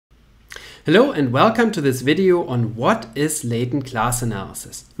Hello and welcome to this video on what is latent class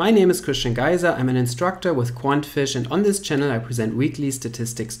analysis. My name is Geiser, I'm an instructor with QuantFish, and on this channel I present weekly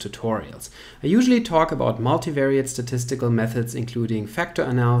statistics tutorials. I usually talk about multivariate statistical methods including factor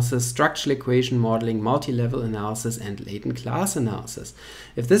analysis, structural equation modeling, multi-level analysis and latent class analysis.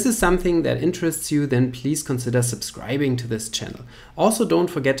 If this is something that interests you, then please consider subscribing to this channel. Also, don't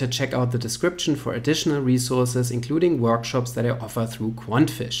forget to check out the description for additional resources including workshops that I offer through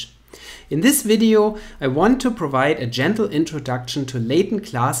QuantFish. In this video, I want to provide a gentle introduction to latent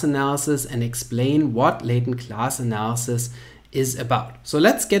class analysis and explain what latent class analysis is about. So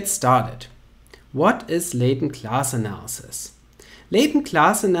let's get started. What is latent class analysis? Latent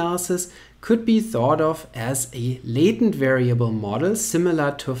class analysis could be thought of as a latent variable model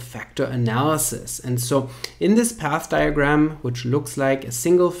similar to factor analysis. And so in this path diagram, which looks like a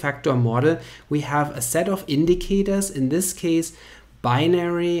single factor model, we have a set of indicators, in this case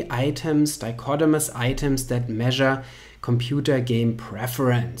binary items, dichotomous items that measure computer game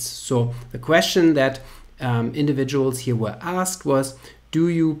preference. So the question that individuals here were asked was, do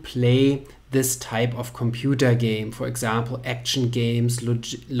you play this type of computer game? For example, action games,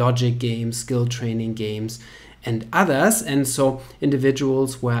 logic games, skill training games, and others. And so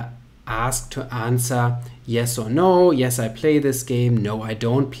individuals were asked to answer yes or no. Yes, I play this game. No, I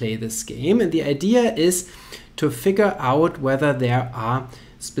don't play this game. And the idea is to figure out whether there are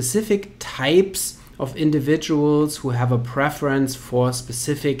specific types of individuals who have a preference for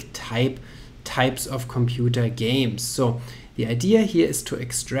specific types of computer games. So the idea here is to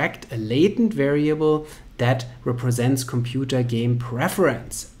extract a latent variable that represents computer game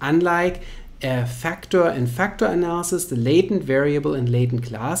preference. Unlike a factor in factor analysis, the latent variable in latent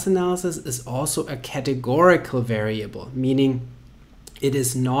class analysis is also a categorical variable, meaning it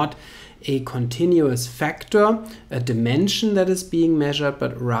is not a continuous factor, a dimension that is being measured,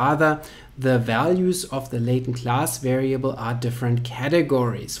 but rather the values of the latent class variable are different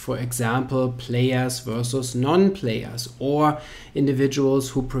categories. For example, players versus non-players, or individuals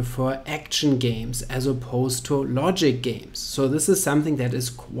who prefer action games as opposed to logic games. So this is something that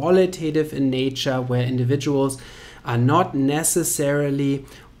is qualitative in nature, where individuals are not necessarily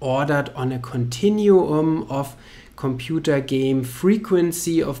ordered on a continuum of computer game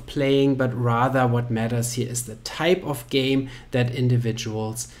frequency of playing, but rather what matters here is the type of game that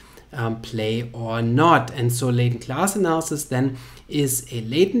individuals play or not. And so latent class analysis then is a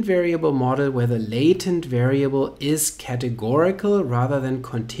latent variable model where the latent variable is categorical rather than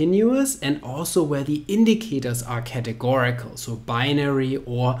continuous, and also where the indicators are categorical, so binary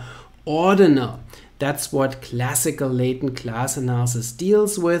or ordinal. That's what classical latent class analysis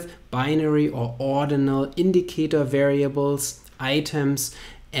deals with: binary or ordinal indicator variables, items,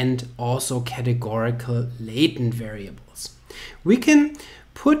 and also categorical latent variables. We can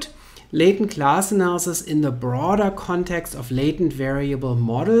put latent class analysis in the broader context of latent variable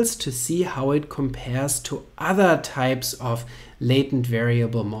models to see how it compares to other types of latent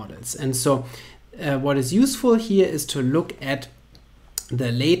variable models. And so what is useful here is to look at the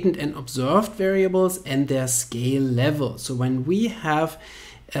latent and observed variables and their scale level. So when we have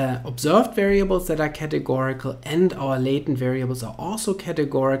observed variables that are categorical and our latent variables are also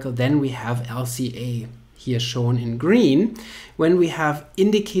categorical, then we have LCA, here shown in green. When we have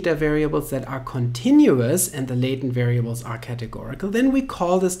indicator variables that are continuous and the latent variables are categorical, then we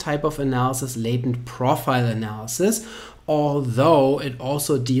call this type of analysis latent profile analysis, although it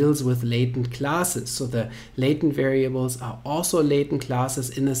also deals with latent classes. So the latent variables are also latent classes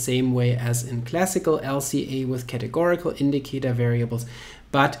in the same way as in classical LCA with categorical indicator variables,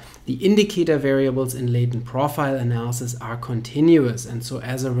 but the indicator variables in latent profile analysis are continuous. And so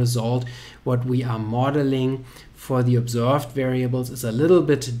as a result, what we are modeling for the observed variables is a little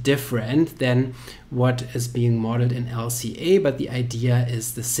bit different than what is being modeled in LCA, but the idea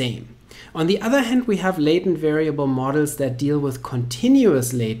is the same. On the other hand, we have latent variable models that deal with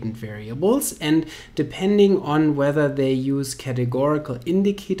continuous latent variables, and depending on whether they use categorical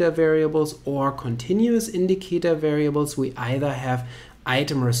indicator variables or continuous indicator variables, we either have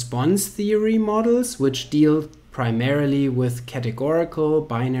item response theory models, which deal primarily with categorical,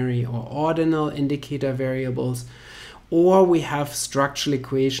 binary, or ordinal indicator variables, or we have structural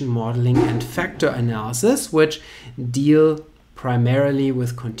equation modeling and factor analysis, which deal primarily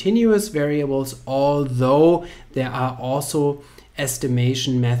with continuous variables, although there are also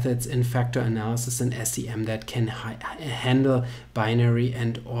estimation methods in factor analysis and SEM that can handle binary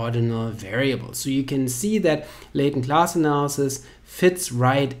and ordinal variables. So you can see that latent class analysis fits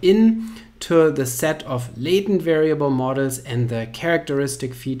right in to the set of latent variable models, and the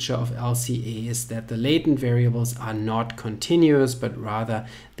characteristic feature of LCA is that the latent variables are not continuous, but rather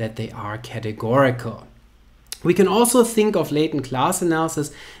that they are categorical. We can also think of latent class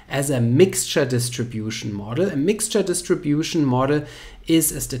analysis as a mixture distribution model. A mixture distribution model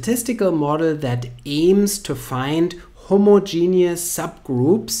is a statistical model that aims to find homogeneous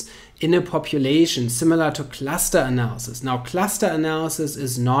subgroups in a population, similar to cluster analysis. Now, cluster analysis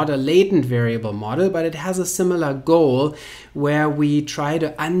is not a latent variable model, but it has a similar goal where we try to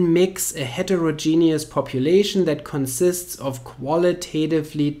unmix a heterogeneous population that consists of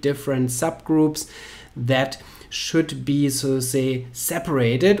qualitatively different subgroups that should be, so to say,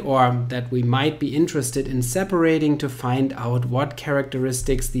 separated, or that we might be interested in separating to find out what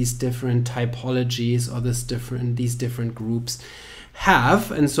characteristics these different typologies or these different groups have.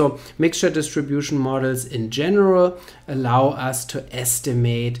 And so mixture distribution models in general allow us to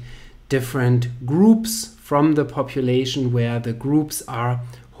estimate different groups from the population where the groups are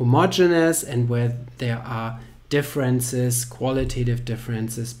homogeneous and where there are differences, qualitative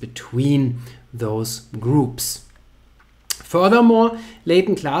differences between those groups. Furthermore,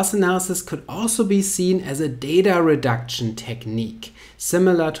 latent class analysis could also be seen as a data reduction technique,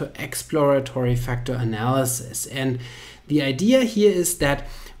 similar to exploratory factor analysis. And the idea here is that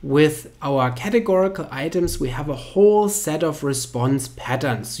with our categorical items, we have a whole set of response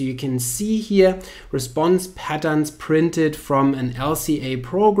patterns. So you can see here response patterns printed from an LCA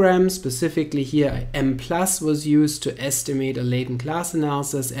program. Specifically here, Mplus was used to estimate a latent class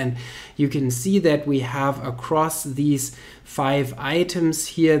analysis. And you can see that we have across these 5 items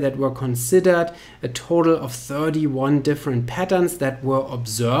here that were considered a total of 31 different patterns that were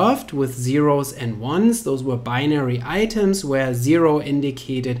observed with zeros and ones. Those were binary items where 0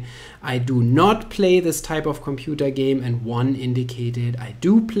 indicated I do not play this type of computer game and 1 indicated I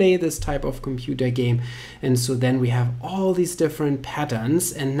do play this type of computer game. And so then we have all these different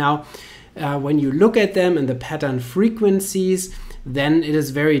patterns, and now when you look at them and the pattern frequencies, then it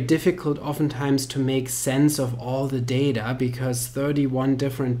is very difficult oftentimes to make sense of all the data, because 31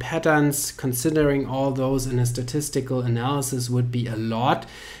 different patterns, considering all those in a statistical analysis, would be a lot.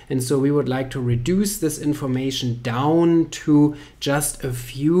 And so we would like to reduce this information down to just a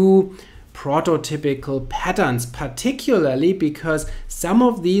few prototypical patterns, particularly because some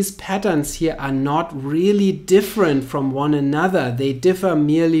of these patterns here are not really different from one another. They differ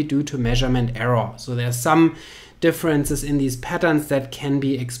merely due to measurement error. So there's some differences in these patterns that can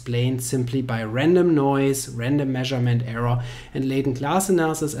be explained simply by random noise, random measurement error, and latent class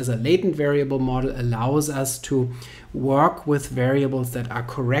analysis as a latent variable model allows us to work with variables that are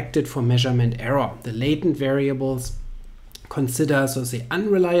corrected for measurement error. The latent variables consider, so say,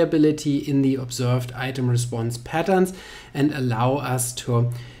 unreliability in the observed item response patterns and allow us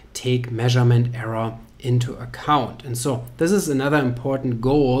to take measurement error into account. And so this is another important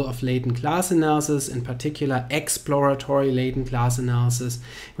goal of latent class analysis, in particular exploratory latent class analysis,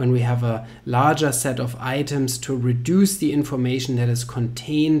 when we have a larger set of items, to reduce the information that is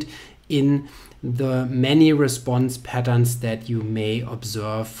contained in the many response patterns that you may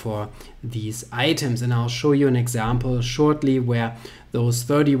observe for these items. And I'll show you an example shortly where those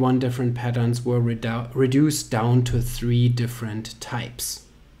 31 different patterns were reduced down to 3 different types.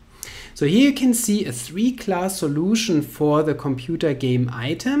 So here you can see a 3-class solution for the computer game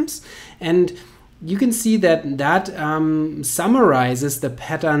items, and you can see that that summarizes the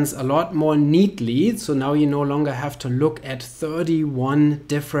patterns a lot more neatly. So now you no longer have to look at 31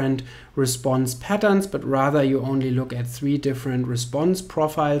 different response patterns, but rather you only look at 3 different response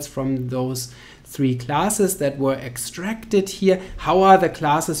profiles from those 3 classes that were extracted here. How are the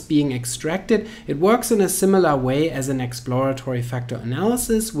classes being extracted? It works in a similar way as an exploratory factor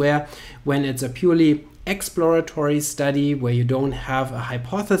analysis, where when it's a purely exploratory study where you don't have a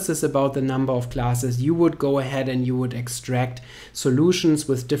hypothesis about the number of classes, you would go ahead and you would extract solutions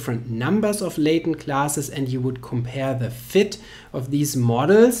with different numbers of latent classes, and you would compare the fit of these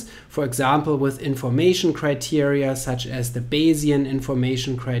models, for example, with information criteria such as the Bayesian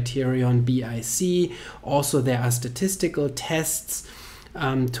information criterion, BIC. Also, there are statistical tests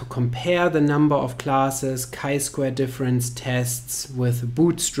to compare the number of classes, chi-square difference tests with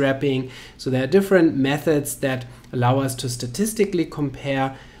bootstrapping. So there are different methods that allow us to statistically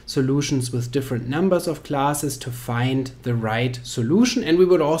compare solutions with different numbers of classes to find the right solution. And we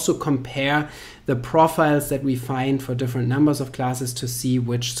would also compare the profiles that we find for different numbers of classes to see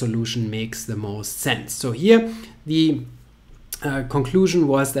which solution makes the most sense. So here the conclusion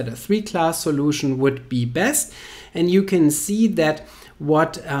was that a 3-class solution would be best. And you can see that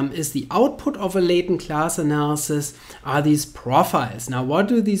what is the output of a latent class analysis are these profiles. Now, what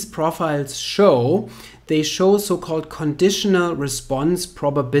do these profiles show? They show so-called conditional response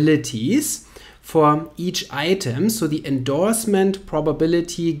probabilities for each item, so the endorsement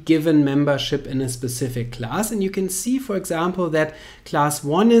probability given membership in a specific class. And you can see, for example, that class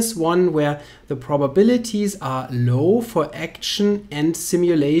 1 is one where the probabilities are low for action and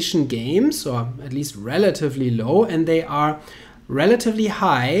simulation games, or at least relatively low, and they are relatively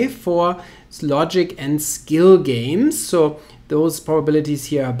high for logic and skill games. So those probabilities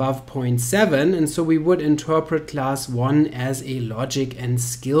here are above 0.7, and so we would interpret class 1 as a logic and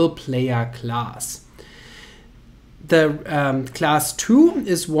skill player class. The class 2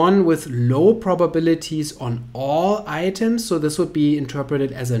 is one with low probabilities on all items, so this would be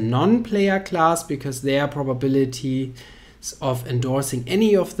interpreted as a non-player class because their probability of endorsing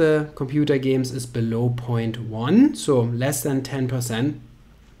any of the computer games is below 0.1, so less than 10%.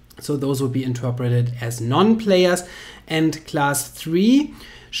 So those would be interpreted as non-players. And class 3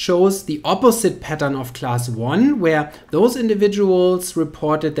 shows the opposite pattern of class 1, where those individuals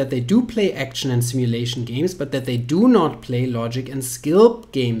reported that they do play action and simulation games, but that they do not play logic and skill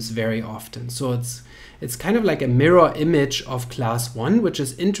games very often. So it's kind of like a mirror image of class 1, which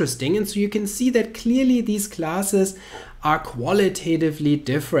is interesting. And so you can see that clearly these classes are qualitatively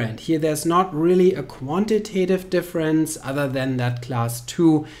different. Here there's not really a quantitative difference other than that class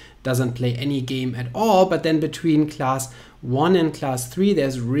 2 doesn't play any game at all, but then between class 1 and class 3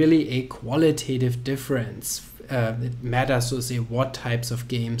 there's really a qualitative difference. It matters to say what types of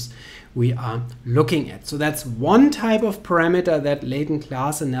games we are looking at. So that's one type of parameter that latent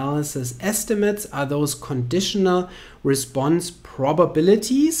class analysis estimates, are those conditional response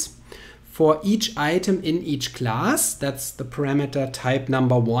probabilities for each item in each class. That's the parameter type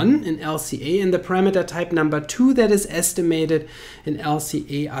number 1 in LCA, and the parameter type number 2 that is estimated in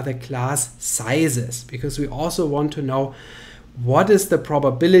LCA are the class sizes, because we also want to know what is the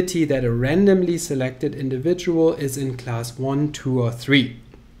probability that a randomly selected individual is in class 1, 2, or 3.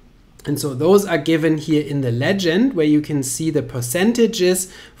 And so those are given here in the legend, where you can see the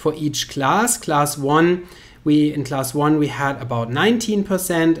percentages for each class. Class 1, in class 1 we had about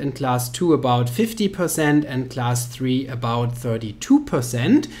 19%, in class 2 about 50%, and class 3 about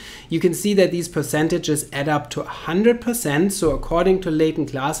 32%. You can see that these percentages add up to 100%. So according to latent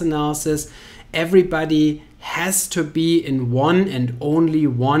class analysis, everybody has to be in one and only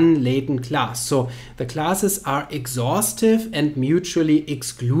one latent class. So the classes are exhaustive and mutually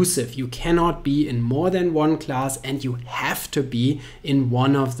exclusive. You cannot be in more than one class, and you have to be in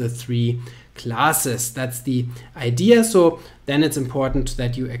one of the 3 classes. That's the idea. So then it's important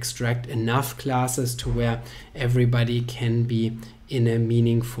that you extract enough classes to where everybody can be in a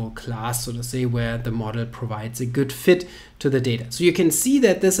meaningful class, so to say, where the model provides a good fit to the data. So you can see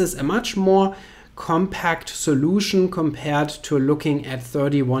that this is a much more compact solution compared to looking at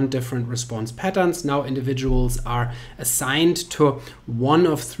 31 different response patterns. Now individuals are assigned to one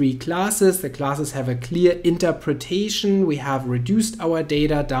of 3 classes. The classes have a clear interpretation. We have reduced our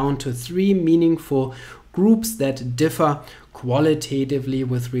data down to 3 meaningful groups that differ qualitatively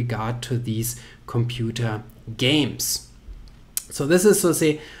with regard to these computer games. So this is, so to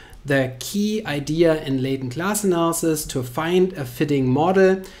say, the key idea in latent class analysis: to find a fitting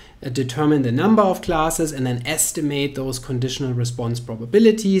model, determine the number of classes, and then estimate those conditional response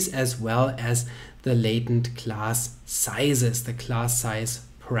probabilities, as well as the latent class sizes, the class size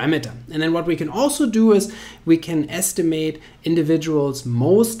parameter. And then what we can also do is we can estimate individuals'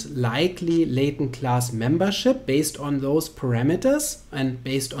 most likely latent class membership based on those parameters and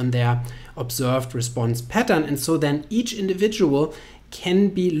based on their observed response pattern. And so then each individual can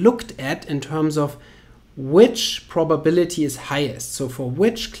be looked at in terms of which probability is highest. So for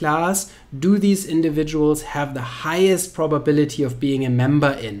which class do these individuals have the highest probability of being a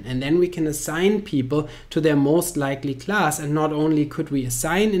member in? And then we can assign people to their most likely class. And not only could we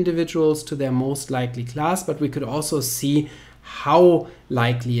assign individuals to their most likely class, but we could also see how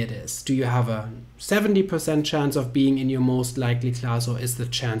likely it is. Do you have a 70% chance of being in your most likely class, or is the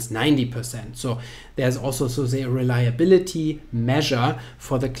chance 90%? So there's also, so to say, a reliability measure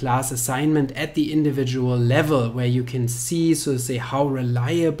for the class assignment at the individual level, where you can see, so to say, how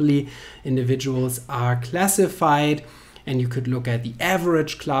reliably individuals are classified. And you could look at the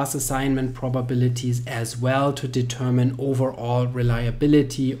average class assignment probabilities as well to determine overall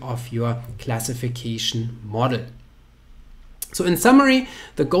reliability of your classification model. So in summary,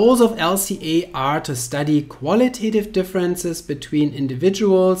 the goals of LCA are to study qualitative differences between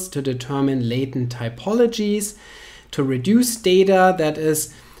individuals, to determine latent typologies, to reduce data that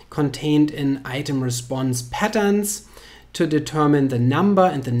is contained in item response patterns, to determine the number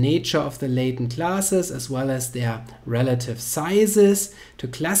and the nature of the latent classes as well as their relative sizes, to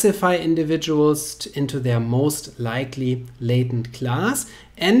classify individuals into their most likely latent class.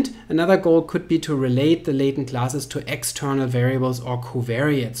 And another goal could be to relate the latent classes to external variables or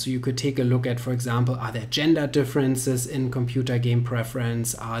covariates. So you could take a look at, for example, are there gender differences in computer game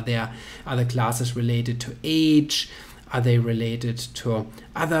preference? Are the classes related to age? Are they related to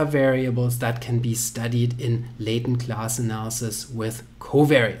other variables that can be studied in latent class analysis with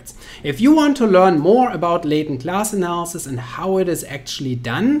covariates? If you want to learn more about latent class analysis and how it is actually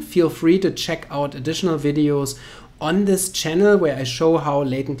done, feel free to check out additional videos on this channel where I show how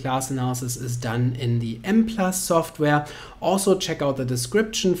latent class analysis is done in the Mplus software. Also check out the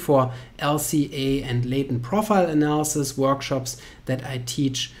description for LCA and latent profile analysis workshops that I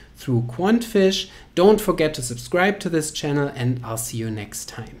teach through QuantFish. Don't forget to subscribe to this channel, and I'll see you next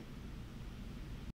time.